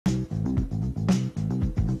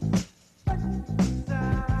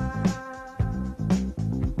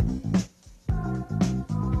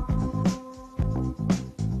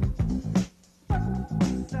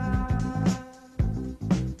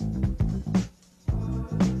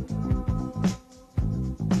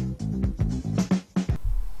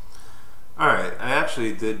Alright, I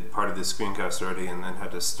actually did part of the screencast already and then had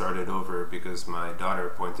to start it over because my daughter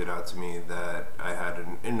pointed out to me that I had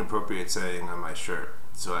an inappropriate saying on my shirt.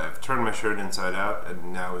 So I've turned my shirt inside out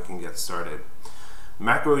and now we can get started.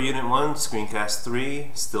 Macro Unit 1, Screencast 3,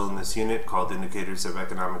 still in this unit called Indicators of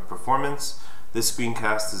Economic Performance. This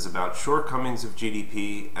screencast is about shortcomings of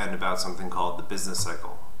GDP and about something called the business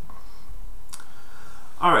cycle.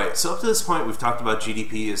 Alright, so up to this point we've talked about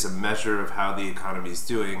GDP as a measure of how the economy is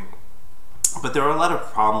doing. But there are a lot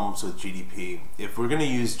of problems with GDP if we're going to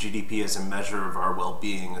use GDP as a measure of our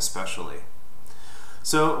well-being especially.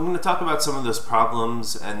 So I'm going to talk about some of those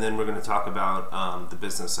problems and then we're going to talk about the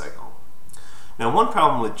business cycle. Now, one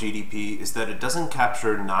problem with GDP is that it doesn't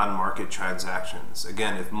capture non-market transactions.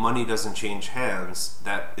 Again, if money doesn't change hands,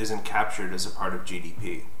 that isn't captured as a part of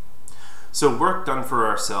GDP. So work done for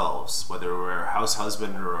ourselves, whether we're a house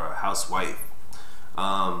husband or a housewife,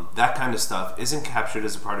 that kind of stuff isn't captured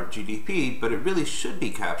as a part of GDP, but it really should be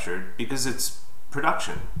captured because it's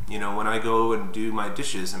production. You know, when I go and do my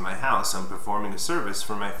dishes in my house, I'm performing a service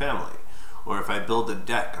for my family. Or if I build a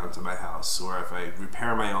deck onto my house, or if I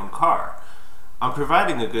repair my own car, I'm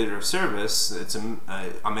providing a good or service.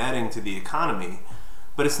 I'm adding to the economy,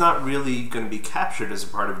 but it's not really going to be captured as a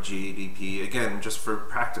part of GDP, again, just for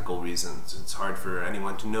practical reasons. It's hard for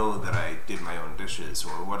anyone to know that I did my own dishes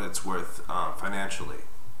or what it's worth financially.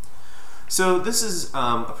 So this is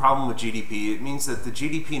a problem with GDP. It means that the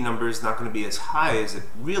GDP number is not going to be as high as it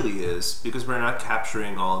really is because we're not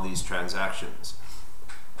capturing all these transactions.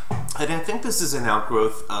 And I think this is an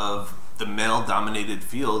outgrowth of the male-dominated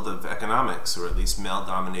field of economics, or at least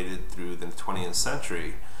male-dominated through the 20th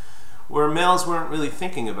century, where males weren't really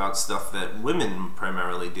thinking about stuff that women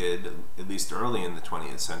primarily did, at least early in the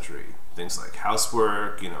 20th century. Things like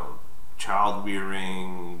housework, child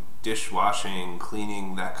rearing, dishwashing,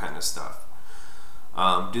 cleaning, that kind of stuff.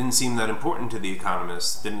 Didn't seem that important to the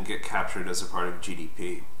economists, didn't get captured as a part of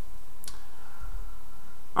GDP.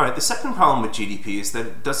 Alright, the second problem with GDP is that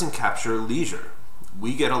it doesn't capture leisure.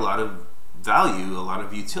 We get a lot of value, a lot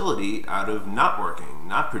of utility out of not working,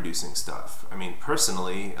 not producing stuff. I mean,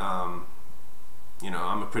 personally, I'm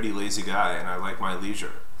a pretty lazy guy and I like my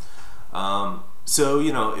leisure. So,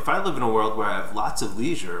 if I live in a world where I have lots of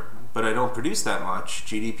leisure, but I don't produce that much,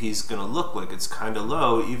 GDP is going to look like it's kind of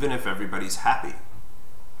low, even if everybody's happy.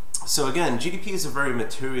 So again, GDP is a very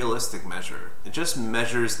materialistic measure. It just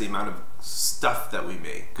measures the amount of stuff that we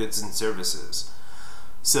make, goods and services.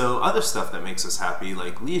 So other stuff that makes us happy,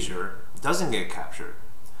 like leisure, doesn't get captured.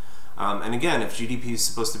 And again, if GDP is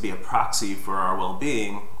supposed to be a proxy for our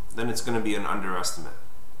well-being, then it's going to be an underestimate.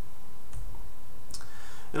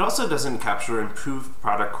 It also doesn't capture improved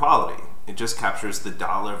product quality. It just captures the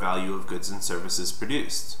dollar value of goods and services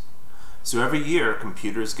produced. So every year,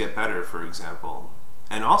 computers get better, for example.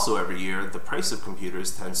 And also every year, the price of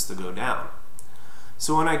computers tends to go down.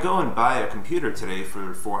 So when I go and buy a computer today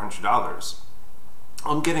for $400,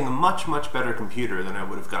 I'm getting a much, much better computer than I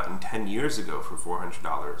would have gotten 10 years ago for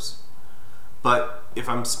 $400. But if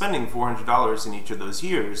I'm spending $400 in each of those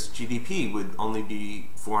years, GDP would only be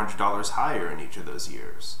 $400 higher in each of those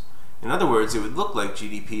years. In other words, it would look like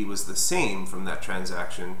GDP was the same from that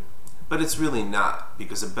transaction, but it's really not,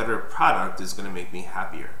 because a better product is going to make me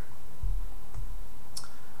happier.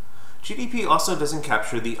 GDP also doesn't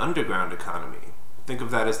capture the underground economy. Think of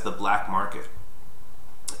that as the black market.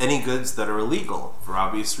 Any goods that are illegal, for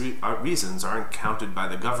obvious reasons, aren't counted by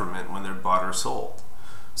the government when they're bought or sold.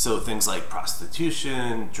 So things like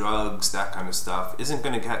prostitution, drugs, that kind of stuff isn't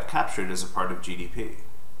going to get captured as a part of GDP.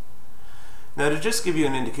 Now, to just give you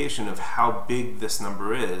an indication of how big this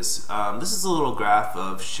number is, this is a little graph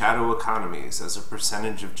of shadow economies as a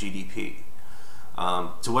percentage of GDP.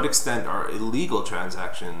 To what extent are illegal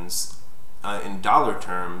transactions, in dollar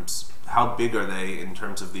terms, how big are they in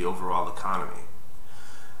terms of the overall economy?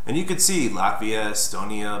 And you could see Latvia,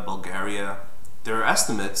 Estonia, Bulgaria. There are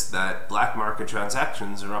estimates that black market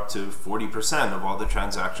transactions are up to 40% of all the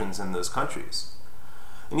transactions in those countries.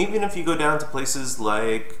 And even if you go down to places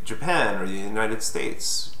like Japan or the United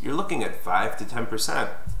States, you're looking at 5 to 10%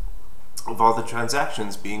 of all the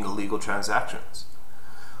transactions being illegal transactions.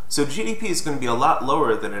 So GDP is going to be a lot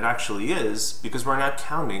lower than it actually is because we're not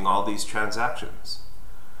counting all these transactions.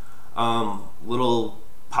 Little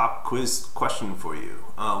pop quiz question for you.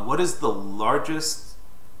 What is the largest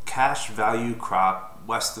cash value crop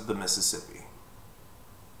west of the Mississippi?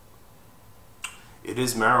 It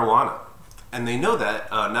is marijuana. And they know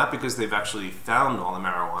that not because they've actually found all the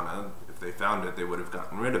marijuana. If they found it, they would have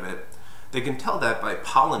gotten rid of it. They can tell that by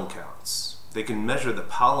pollen counts. They can measure the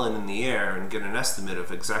pollen in the air and get an estimate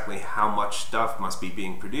of exactly how much stuff must be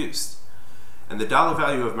being produced. And the dollar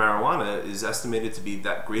value of marijuana is estimated to be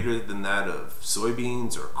that greater than that of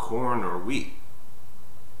soybeans or corn or wheat.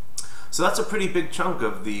 So that's a pretty big chunk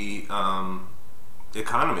of the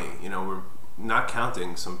economy. You know, we're not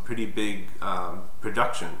counting some pretty big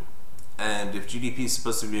production. And if GDP is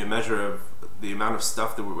supposed to be a measure of the amount of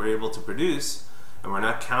stuff that we're able to produce, and we're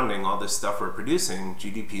not counting all this stuff we're producing,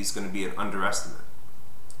 GDP is going to be an underestimate.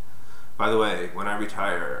 By the way, when I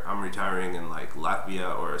retire, I'm retiring in like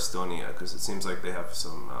Latvia or Estonia because it seems like they have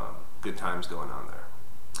some good times going on there.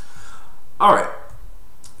 All right,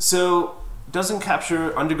 so doesn't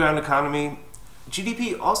capture underground economy.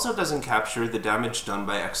 GDP also doesn't capture the damage done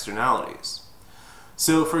by externalities.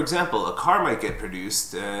 So for example, a car might get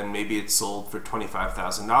produced and maybe it's sold for $25,000.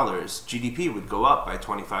 GDP would go up by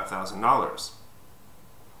 $25,000.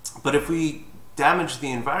 But if we damage the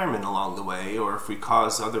environment along the way, or if we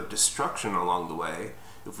cause other destruction along the way,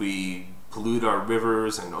 if we pollute our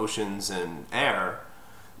rivers and oceans and air,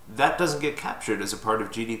 that doesn't get captured as a part of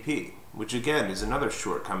GDP, which again is another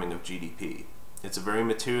shortcoming of GDP. It's a very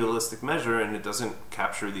materialistic measure and it doesn't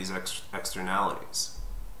capture these externalities.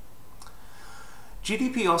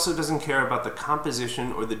 GDP also doesn't care about the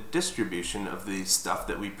composition or the distribution of the stuff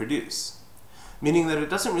that we produce, meaning that it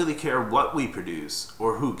doesn't really care what we produce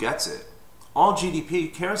or who gets it. All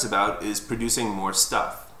GDP cares about is producing more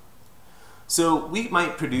stuff. So we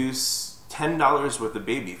might produce $10 worth of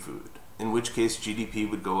baby food, in which case GDP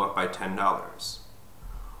would go up by $10.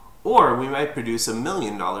 Or we might produce $1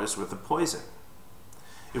 million worth of poison.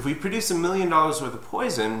 If we produce $1 million worth of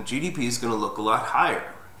poison, GDP is going to look a lot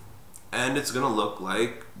higher. And it's going to look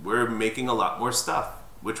like we're making a lot more stuff,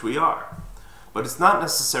 which we are. But it's not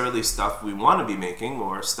necessarily stuff we want to be making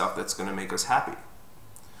or stuff that's going to make us happy.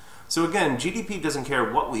 So again, GDP doesn't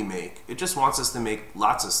care what we make, it just wants us to make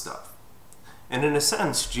lots of stuff. And in a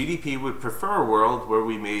sense, GDP would prefer a world where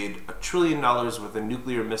we made $1 trillion worth of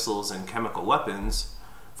nuclear missiles and chemical weapons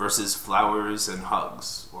versus flowers and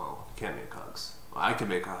hugs. Well, you can't make hugs. Well, I can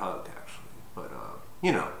make a hug, actually, but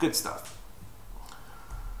you know, good stuff.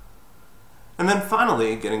 And then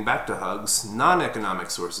finally, getting back to hugs, non-economic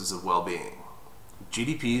sources of well-being.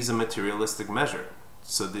 GDP is a materialistic measure.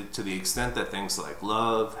 So to the extent that things like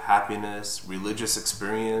love, happiness, religious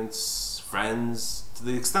experience, friends, to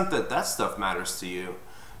the extent that that stuff matters to you,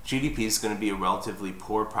 GDP is going to be a relatively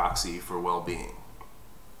poor proxy for well-being.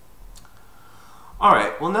 All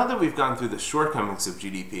right, well now that we've gone through the shortcomings of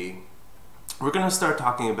GDP, we're going to start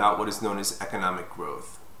talking about what is known as economic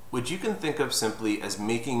growth, which you can think of simply as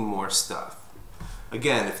making more stuff.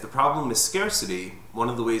 Again, if the problem is scarcity, one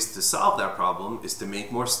of the ways to solve that problem is to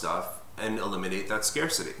make more stuff and eliminate that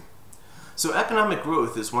scarcity. So economic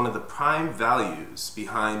growth is one of the prime values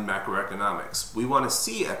behind macroeconomics. We want to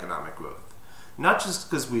see economic growth, not just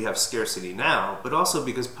because we have scarcity now, but also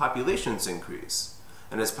because populations increase.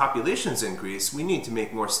 And as populations increase, we need to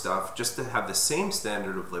make more stuff just to have the same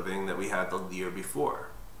standard of living that we had the year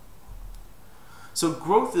before. So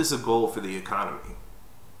growth is a goal for the economy.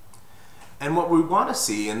 And what we want to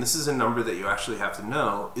see, and this is a number that you actually have to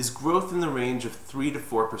know, is growth in the range of 3 to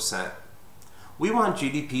 4%. We want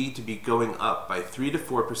GDP to be going up by 3 to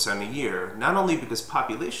 4% a year, not only because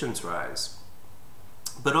populations rise,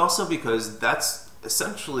 but also because that's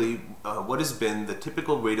essentially what has been the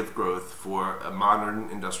typical rate of growth for a modern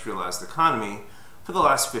industrialized economy for the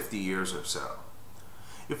last 50 years or so.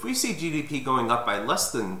 If we see GDP going up by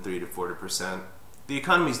less than 3 to 4%, the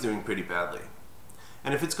economy is doing pretty badly.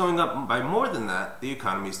 And if it's going up by more than that, the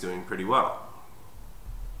economy is doing pretty well.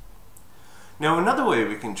 Now, another way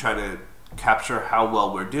we can try to capture how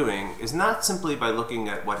well we're doing is not simply by looking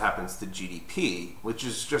at what happens to GDP, which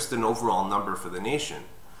is just an overall number for the nation.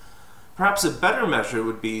 Perhaps a better measure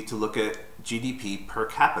would be to look at GDP per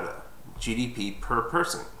capita, GDP per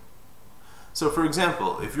person. So for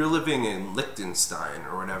example, if you're living in Liechtenstein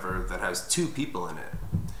or whatever that has 2 people in it,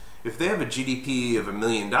 if they have a GDP of $1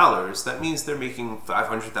 million, that means they're making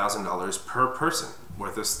 $500,000 per person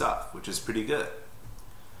worth of stuff, which is pretty good.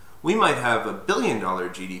 We might have $1 billion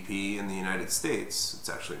GDP in the United States. It's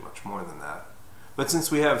actually much more than that. But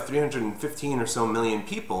since we have 315 or so million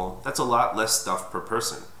people, that's a lot less stuff per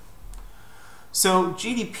person. So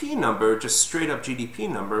GDP number, just straight up GDP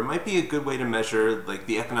number, might be a good way to measure like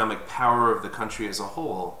the economic power of the country as a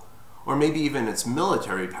whole, or maybe even its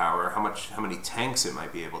military power, how many tanks it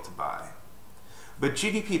might be able to buy. But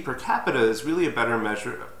GDP per capita is really a better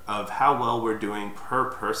measure of how well we're doing per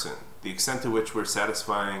person, the extent to which we're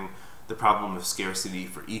satisfying the problem of scarcity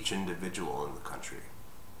for each individual in the country.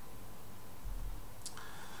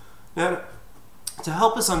 Now, To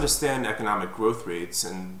help us understand economic growth rates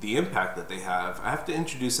and the impact that they have, I have to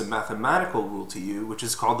introduce a mathematical rule to you, which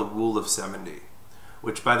is called the rule of 70,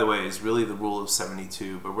 which, by the way, is really the rule of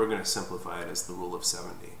 72, but we're going to simplify it as the rule of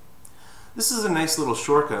 70. This is a nice little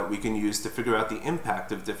shortcut we can use to figure out the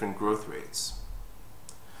impact of different growth rates.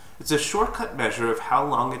 It's a shortcut measure of how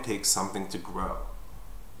long it takes something to grow.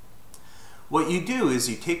 What you do is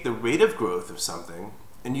you take the rate of growth of something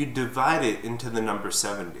and you divide it into the number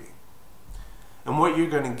 70. And what you're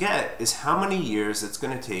going to get is how many years it's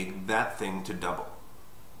going to take that thing to double.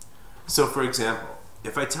 So for example,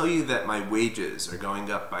 if I tell you that my wages are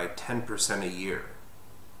going up by 10% a year,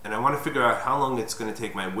 and I want to figure out how long it's going to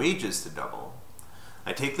take my wages to double,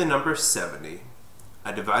 I take the number 70,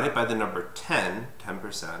 I divide it by the number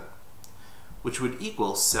 10%, which would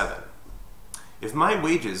equal 7. If my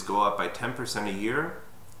wages go up by 10% a year,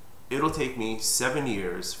 it'll take me 7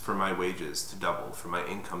 years for my wages to double, for my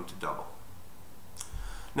income to double.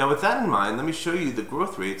 Now with that in mind, let me show you the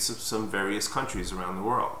growth rates of some various countries around the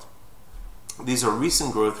world. These are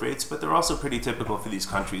recent growth rates, but they're also pretty typical for these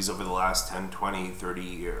countries over the last 10, 20, 30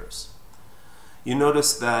 years. You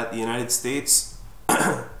notice that the United States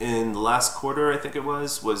in the last quarter, I think it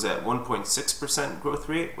was at 1.6% growth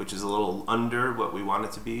rate, which is a little under what we want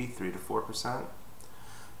it to be, 3 to 4%.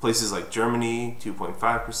 Places like Germany,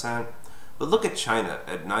 2.5%. But look at China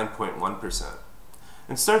at 9.1%.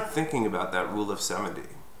 And start thinking about that rule of 70.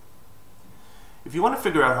 If you want to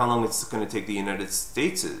figure out how long it's going to take the United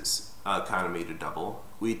States' economy to double,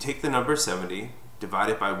 we take the number 70, divide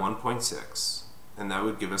it by 1.6, and that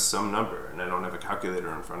would give us some number. And I don't have a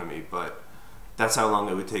calculator in front of me, but that's how long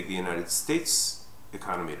it would take the United States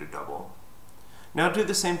economy to double. Now do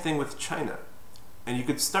the same thing with China. And you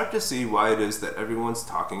could start to see why it is that everyone's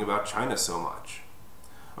talking about China so much.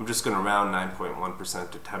 I'm just going to round 9.1%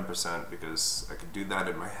 to 10% because I could do that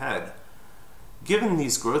in my head. Given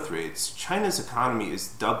these growth rates, China's economy is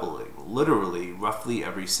doubling, literally, roughly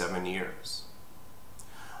every 7 years.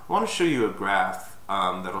 I want to show you a graph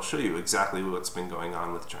that'll show you exactly what's been going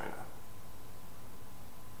on with China.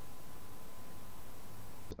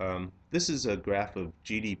 This is a graph of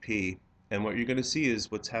GDP, and what you're going to see is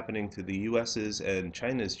what's happening to the US's and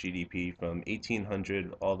China's GDP from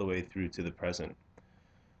 1800 all the way through to the present.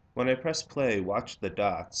 When I press play, watch the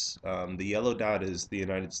dots. The yellow dot is the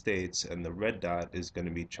United States, and the red dot is going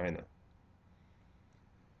to be China.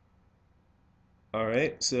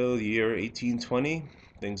 Alright, so the year 1820,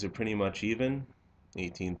 things are pretty much even.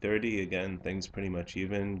 1830, again, things pretty much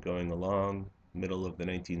even, going along. Middle of the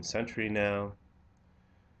 19th century now.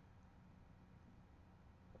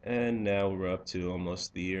 And now we're up to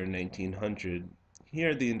almost the year 1900.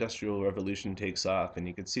 Here the Industrial Revolution takes off, and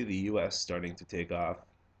you can see the US starting to take off.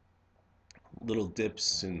 Little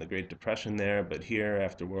dips in the Great Depression there, but here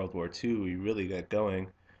after World War II we really get going.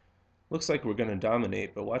 Looks like we're going to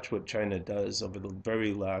dominate, but watch what China does over the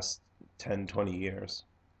very last 10, 20 years.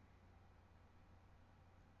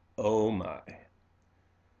 Oh my.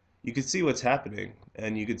 You can see what's happening,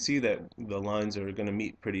 and you can see that the lines are going to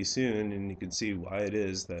meet pretty soon, and you can see why it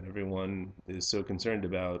is that everyone is so concerned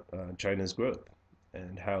about China's growth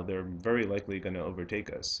and how they're very likely going to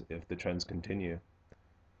overtake us if the trends continue.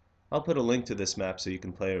 I'll put a link to this map so you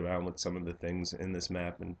can play around with some of the things in this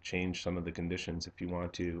map and change some of the conditions if you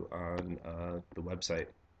want to on the website.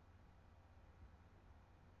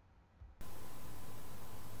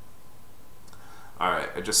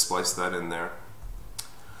 Alright, I just spliced that in there.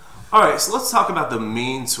 Alright, so let's talk about the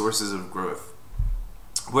main sources of growth.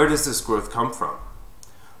 Where does this growth come from?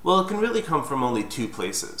 Well, it can really come from only two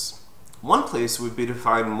places. One place would be to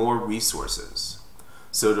find more resources.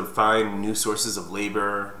 So to find new sources of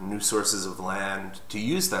labor, new sources of land, to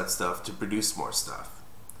use that stuff to produce more stuff.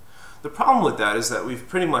 The problem with that is that we've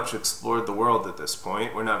pretty much explored the world at this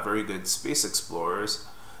point. We're not very good space explorers,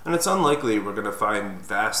 and it's unlikely we're going to find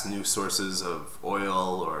vast new sources of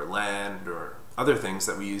oil or land or other things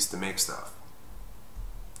that we use to make stuff.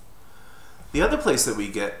 The other place that we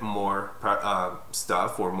get more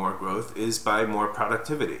stuff or more growth is by more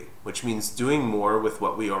productivity, which means doing more with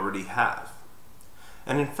what we already have.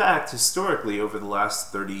 And in fact, historically, over the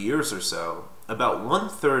last 30 years or so, about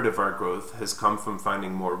 1/3 of our growth has come from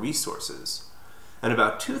finding more resources, and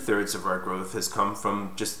about 2/3 of our growth has come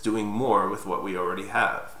from just doing more with what we already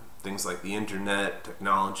have. Things like the internet,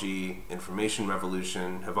 technology, information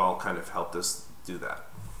revolution have all kind of helped us do that.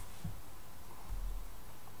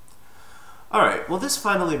 Alright, well this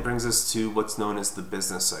finally brings us to what's known as the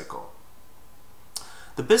business cycle.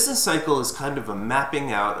 The business cycle is kind of a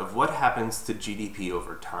mapping out of what happens to GDP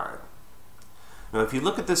over time. Now if you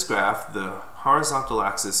look at this graph, the horizontal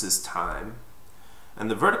axis is time, And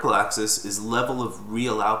the vertical axis is level of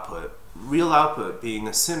real output being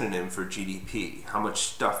a synonym for GDP, how much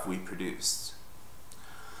stuff we produced.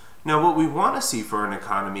 Now what we want to see for an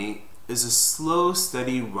economy is a slow,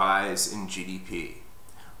 steady rise in GDP.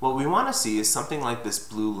 What we want to see is something like this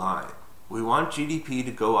blue line. We want GDP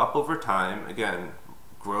to go up over time, again,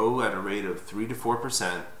 grow at a rate of 3 to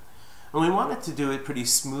 4%, and we want it to do it pretty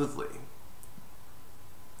smoothly.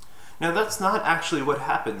 Now that's not actually what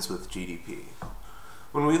happens with GDP.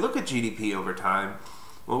 When we look at GDP over time,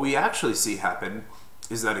 what we actually see happen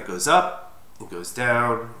is that it goes up, it goes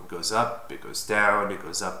down, it goes up, it goes down, it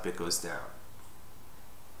goes up, it goes down.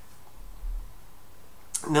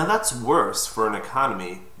 Now that's worse for an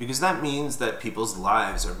economy because that means that people's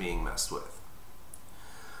lives are being messed with.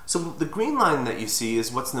 So the green line that you see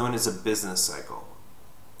is what's known as a business cycle.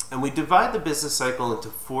 And we divide the business cycle into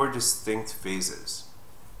 4 distinct phases.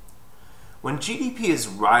 When GDP is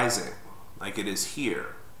rising, like it is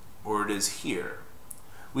here, or it is here,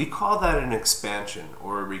 we call that an expansion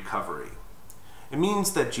or a recovery. It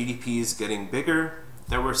means that GDP is getting bigger,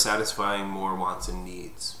 that we're satisfying more wants and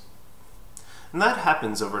needs. And that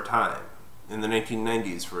happens over time. In the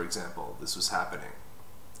 1990s, for example, this was happening.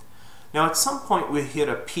 Now at some point we hit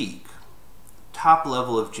a peak, top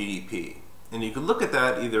level of GDP. And you could look at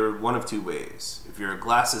that either one of 2 ways. If you're a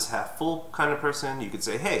glass is half full kind of person, you could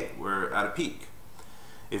say, hey, we're at a peak.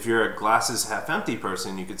 If you're a glass is half empty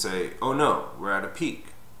person, you could say, oh no, we're at a peak.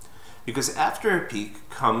 Because after a peak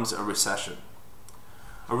comes a recession.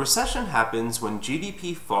 A recession happens when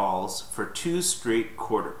GDP falls for 2 straight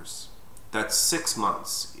quarters. That's 6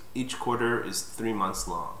 months. Each quarter is 3 months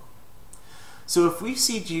long. So if we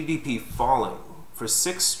see GDP falling for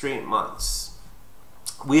 6 straight months,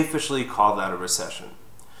 we officially call that a recession.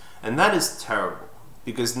 And that is terrible,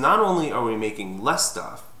 because not only are we making less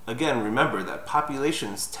stuff, again, remember that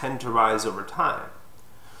populations tend to rise over time.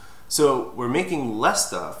 So we're making less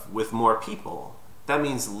stuff with more people. That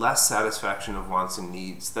means less satisfaction of wants and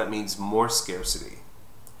needs. That means more scarcity.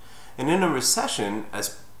 And in a recession,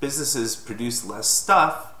 as businesses produce less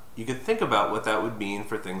stuff, you could think about what that would mean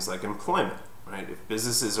for things like employment, right? If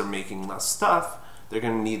businesses are making less stuff, they're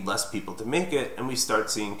going to need less people to make it, and we start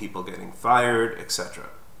seeing people getting fired, etc.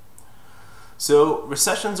 So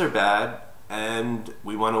recessions are bad, and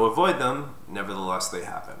we want to avoid them. Nevertheless, they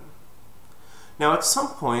happen. Now at some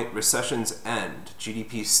point, recessions end.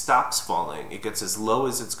 GDP stops falling. It gets as low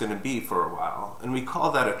as it's going to be for a while, and we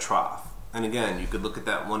call that a trough. And again, you could look at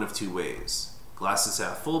that one of 2 ways. Glass is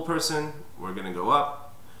half full person, we're going to go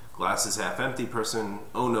up. Glass is half empty person,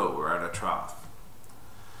 oh no, we're at a trough.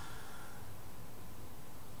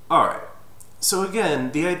 Alright, so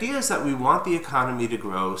again, the idea is that we want the economy to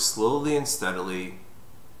grow slowly and steadily,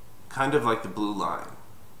 kind of like the blue line.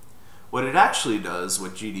 What it actually does,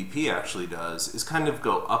 what GDP actually does, is kind of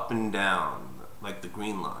go up and down, like the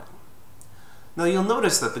green line. Now you'll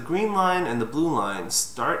notice that the green line and the blue line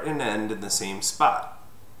start and end in the same spot.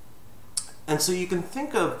 And so you can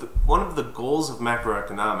think of one of the goals of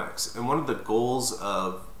macroeconomics and one of the goals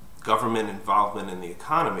of government involvement in the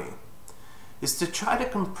economy is to try to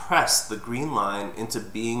compress the green line into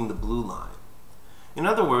being the blue line. In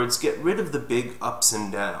other words, get rid of the big ups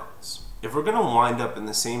and downs. If we're going to wind up in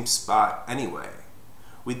the same spot anyway,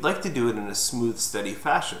 we'd like to do it in a smooth, steady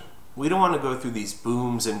fashion. We don't want to go through these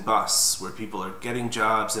booms and busts where people are getting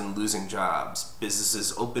jobs and losing jobs,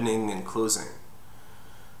 businesses opening and closing.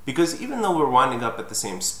 Because even though we're winding up at the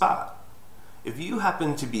same spot, if you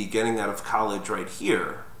happen to be getting out of college right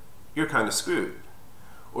here, you're kind of screwed.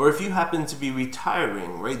 Or if you happen to be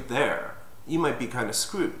retiring right there, you might be kind of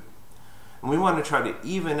screwed. And we want to try to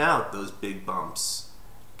even out those big bumps,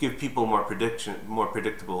 give people more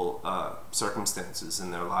predictable circumstances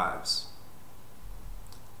in their lives.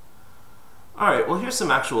 Alright, well here's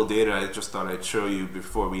some actual data I just thought I'd show you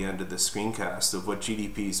before we ended this screencast of what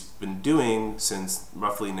GDP's been doing since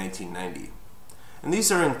roughly 1990. And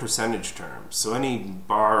these are in percentage terms, so any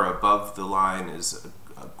bar above the line is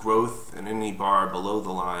a growth and any bar below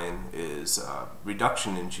the line is a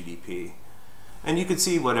reduction in GDP. And you can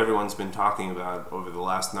see what everyone's been talking about over the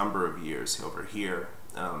last number of years over here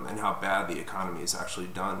and how bad the economy has actually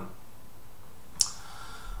done.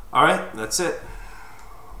 Alright, that's it.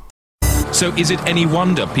 So is it any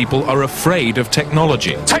wonder people are afraid of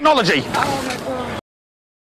technology? Technology!